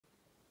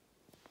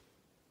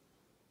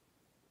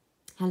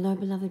Hello,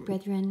 beloved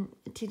brethren.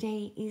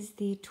 Today is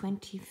the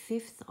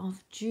 25th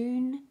of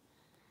June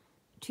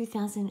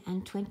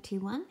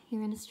 2021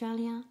 here in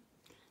Australia,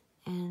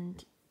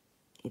 and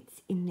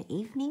it's in the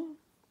evening.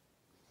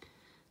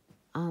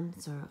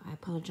 So I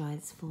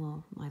apologize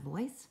for my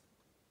voice,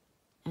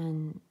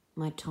 and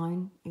my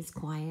tone is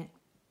quiet.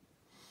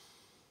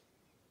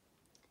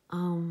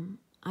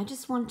 I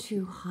just want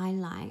to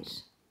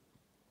highlight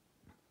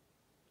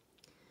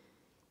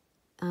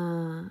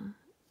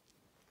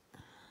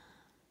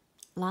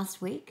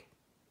last week,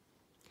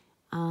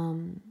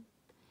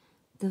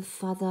 the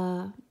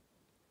Father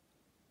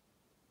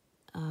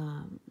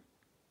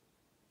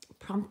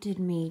prompted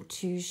me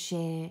to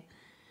share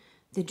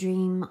the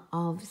dream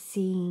of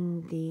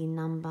seeing the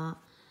number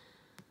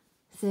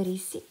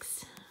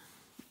 36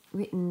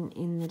 written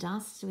in the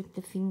dust with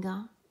the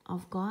finger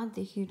of God,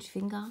 the huge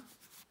finger.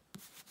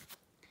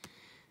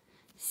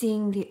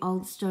 Seeing the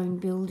old stone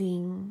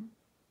building,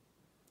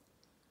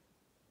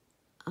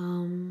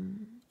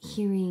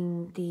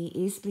 hearing the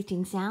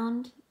ear-splitting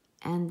sound,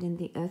 and then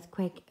the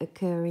earthquake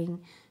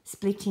occurring,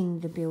 splitting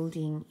the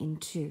building in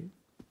two.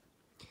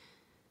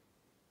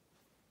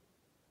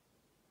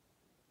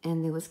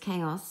 And there was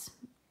chaos,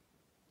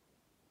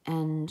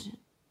 and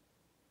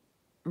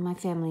my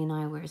family and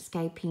I were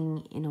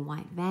escaping in a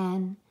white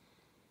van.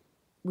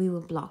 We were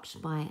blocked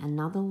by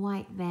another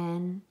white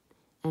van,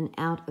 and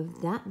out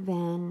of that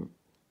van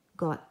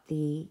got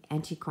the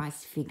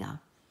Antichrist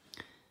figure,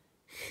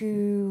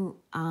 who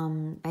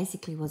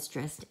basically was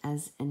dressed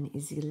as an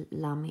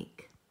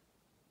Islamic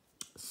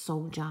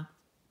soldier,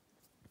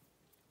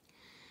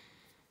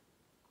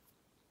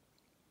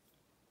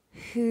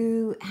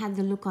 who had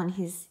the look on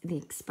the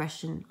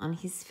expression on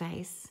his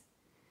face,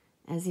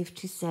 as if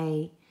to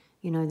say,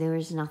 you know, there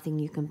is nothing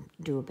you can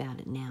do about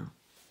it now.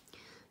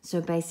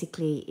 So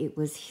basically it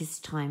was his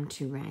time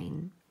to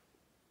reign.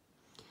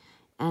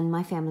 And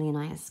my family and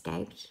I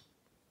escaped.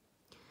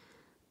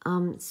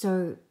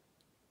 So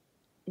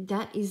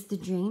that is the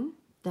dream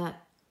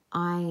that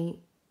I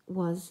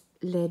was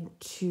led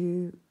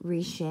to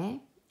reshare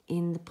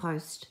in the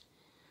post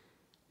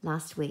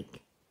last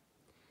week.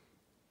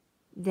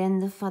 Then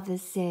the Father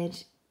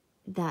said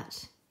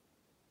that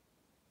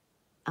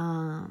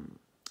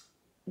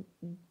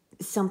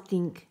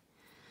something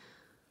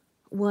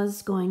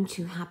was going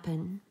to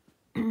happen.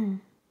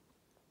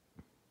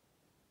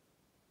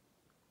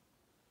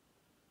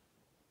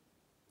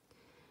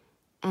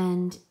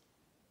 And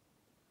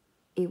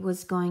it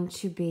was going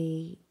to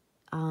be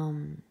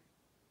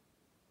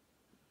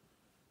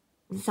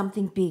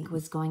something big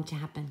was going to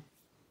happen.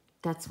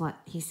 That's what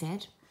he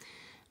said.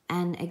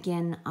 And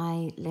again,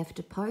 I left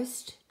a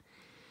post,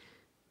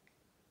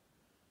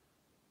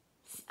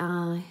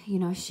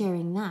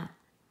 sharing that.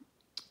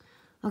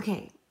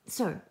 Okay,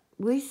 so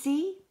we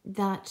see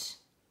that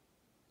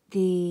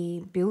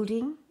the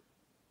building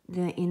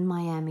in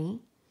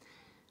Miami,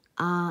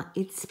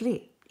 it's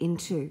split in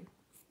two.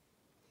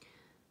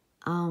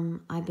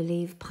 I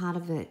believe part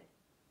of it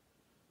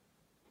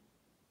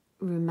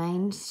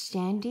remained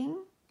standing.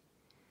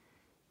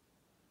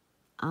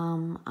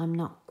 I'm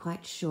not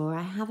quite sure.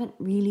 I haven't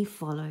really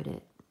followed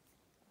it.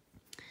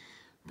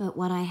 But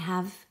what I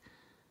have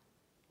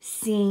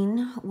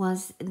seen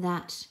was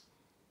that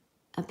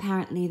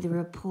apparently the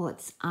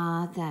reports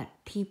are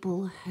that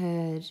people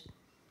heard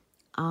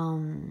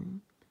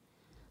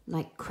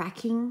like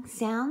cracking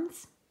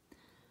sounds.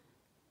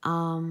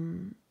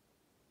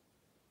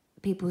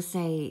 People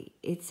say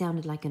it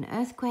sounded like an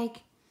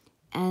earthquake,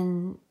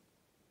 and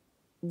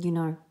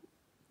the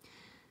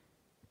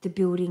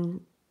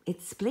building,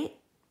 it split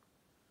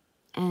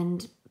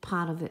and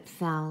part of it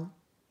fell.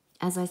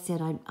 As I said,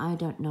 I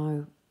don't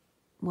know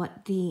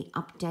what the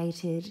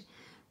updated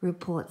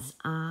reports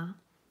are.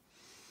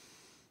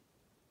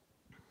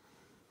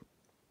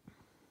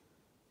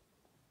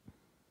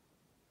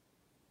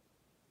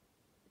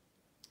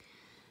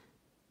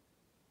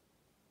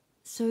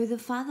 So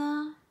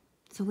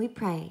we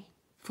pray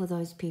for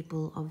those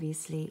people,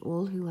 obviously,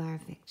 all who are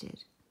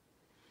affected.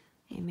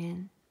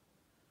 Amen.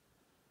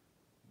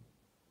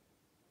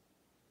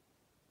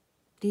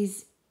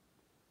 These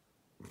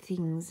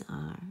things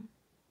are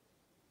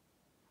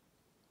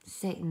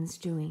Satan's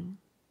doing.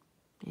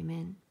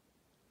 Amen.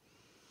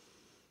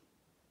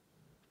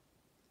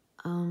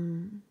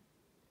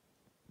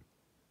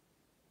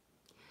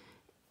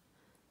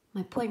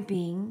 My point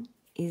being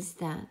is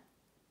that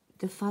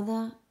the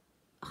Father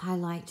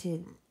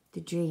highlighted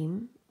the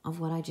dream of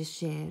what I just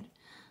shared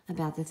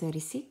about the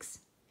 36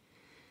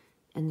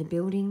 and the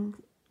building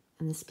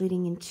and the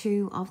splitting in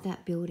two of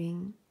that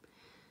building.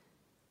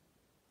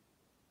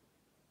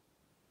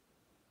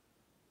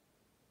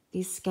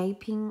 The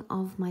escaping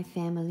of my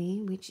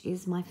family, which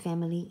is my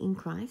family in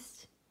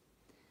Christ,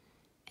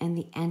 and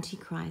the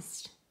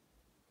Antichrist,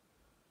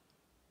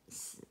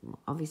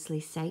 obviously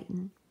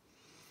Satan,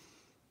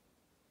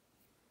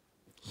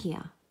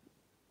 here.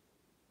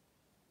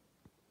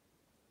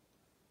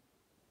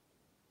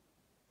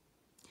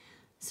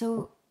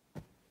 So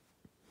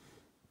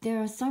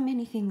there are so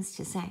many things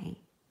to say.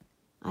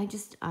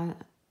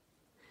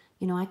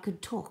 You know, I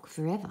could talk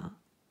forever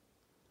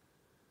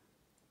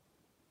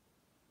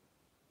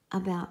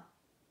about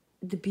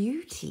the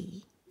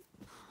beauty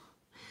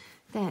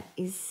that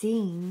is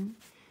seen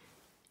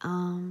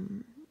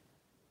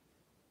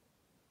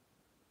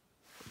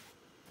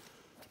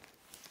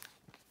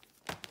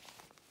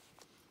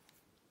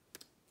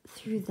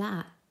through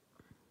that,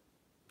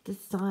 the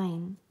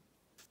sign,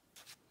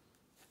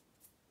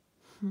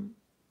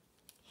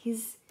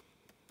 his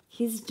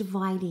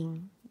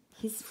dividing,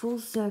 his full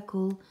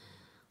circle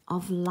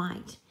of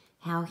light,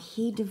 how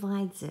he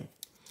divides it.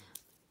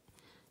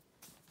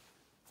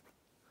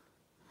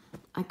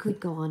 I could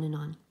go on and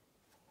on,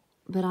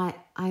 but I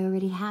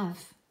already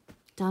have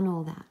done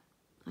all that.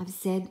 I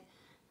said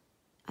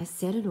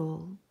it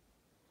all.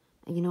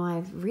 You know,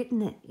 I've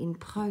written it in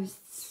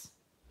posts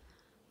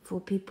for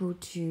people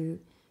to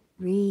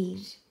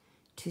read,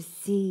 to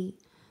see.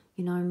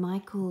 You know,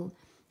 Michael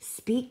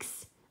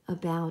speaks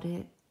about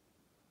it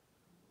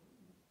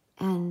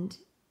and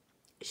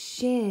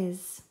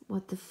shares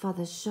what the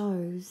Father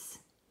shows.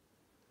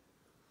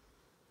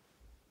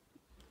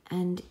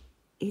 And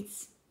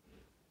it's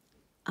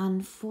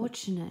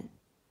unfortunate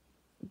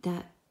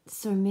that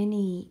so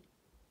many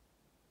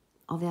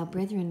of our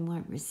brethren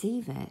won't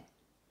receive it.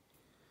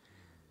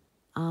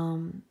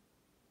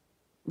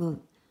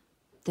 Well,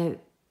 they,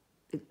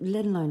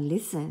 let alone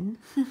listen.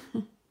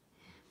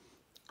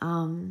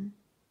 And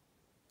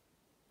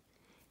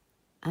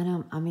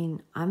I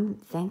mean, I'm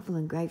thankful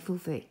and grateful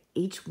for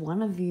each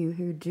one of you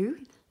who do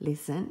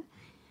listen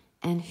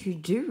and who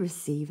do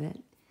receive it.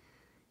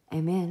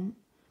 Amen.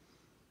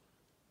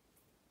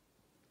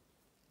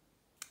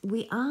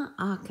 We are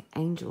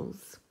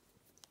archangels.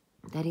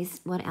 That is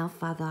what our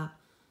Father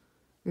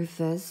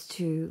refers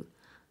to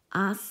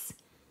us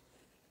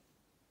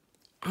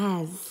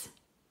as,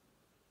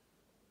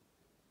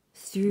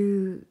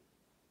 through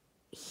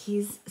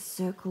his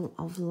circle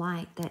of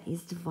light that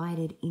is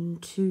divided in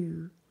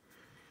two.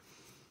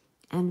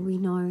 And we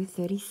know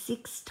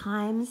 36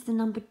 times the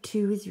number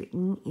 2 is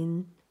written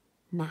in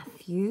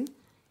Matthew,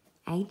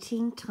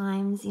 18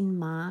 times in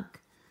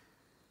Mark,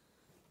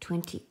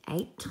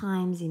 28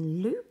 times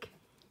in Luke,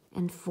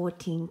 and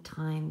 14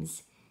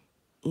 times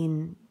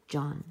in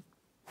John.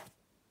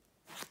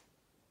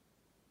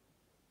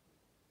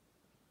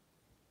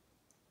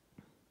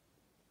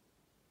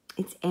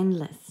 It's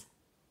endless.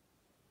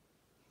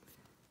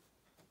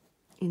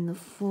 In the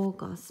 4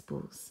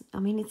 Gospels, I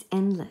mean, it's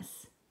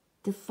endless.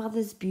 The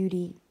Father's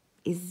beauty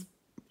is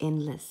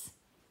endless.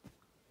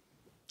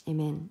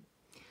 Amen.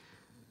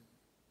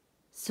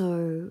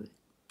 So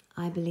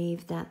I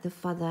believe that the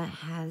Father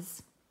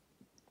has,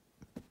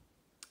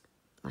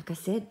 like I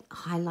said,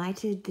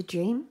 highlighted the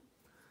dream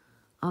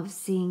of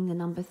seeing the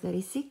number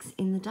 36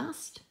 in the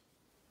dust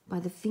by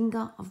the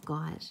finger of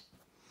God.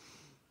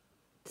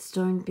 The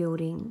stone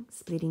building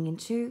splitting in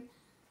two.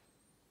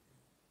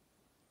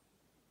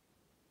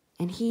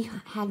 And he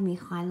had me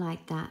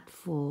highlight that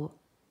for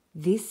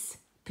this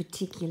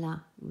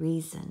particular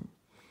reason.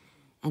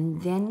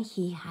 And then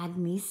he had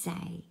me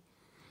say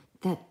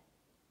that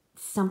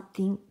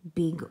something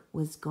big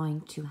was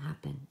going to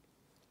happen.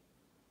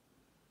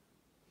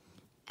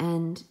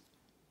 And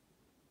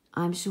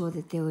I'm sure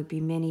that there would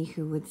be many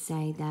who would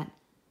say that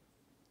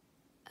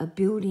a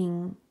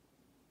building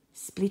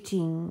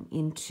splitting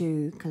in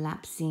two,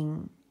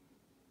 collapsing,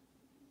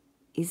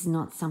 is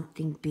not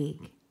something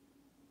big.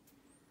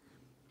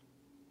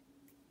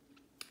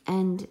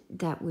 And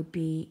that would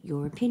be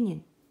your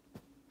opinion.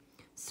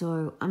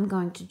 So I'm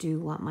going to do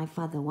what my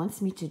Father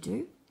wants me to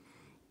do,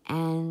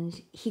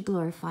 and he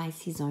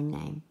glorifies his own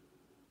name.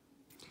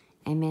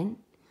 Amen.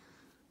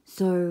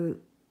 So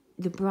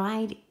the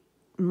bride,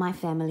 my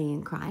family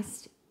in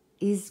Christ,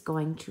 is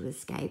going to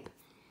escape.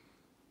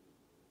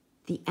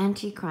 The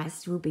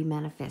Antichrist will be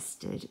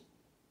manifested,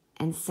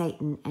 and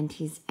Satan and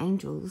his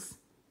angels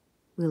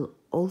will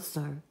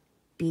also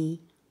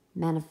be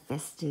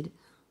manifested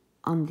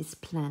on this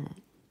planet.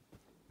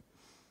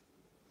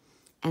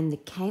 And the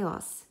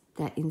chaos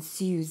that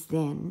ensues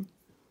then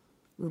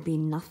will be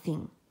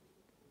nothing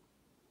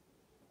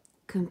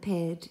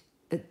compared,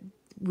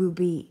 will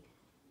be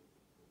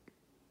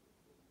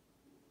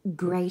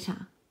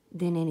greater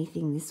than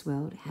anything this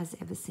world has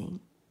ever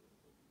seen.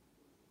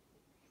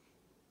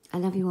 I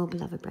love you all,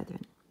 beloved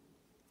brethren.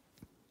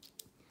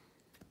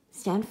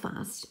 Stand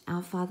fast.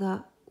 Our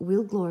Father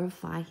will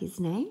glorify his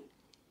name.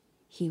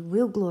 He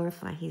will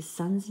glorify his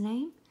Son's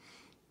name.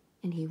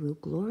 And he will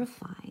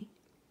glorify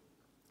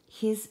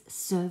his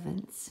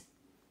servants.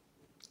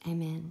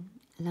 Amen.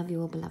 I love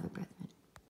you all, beloved brethren.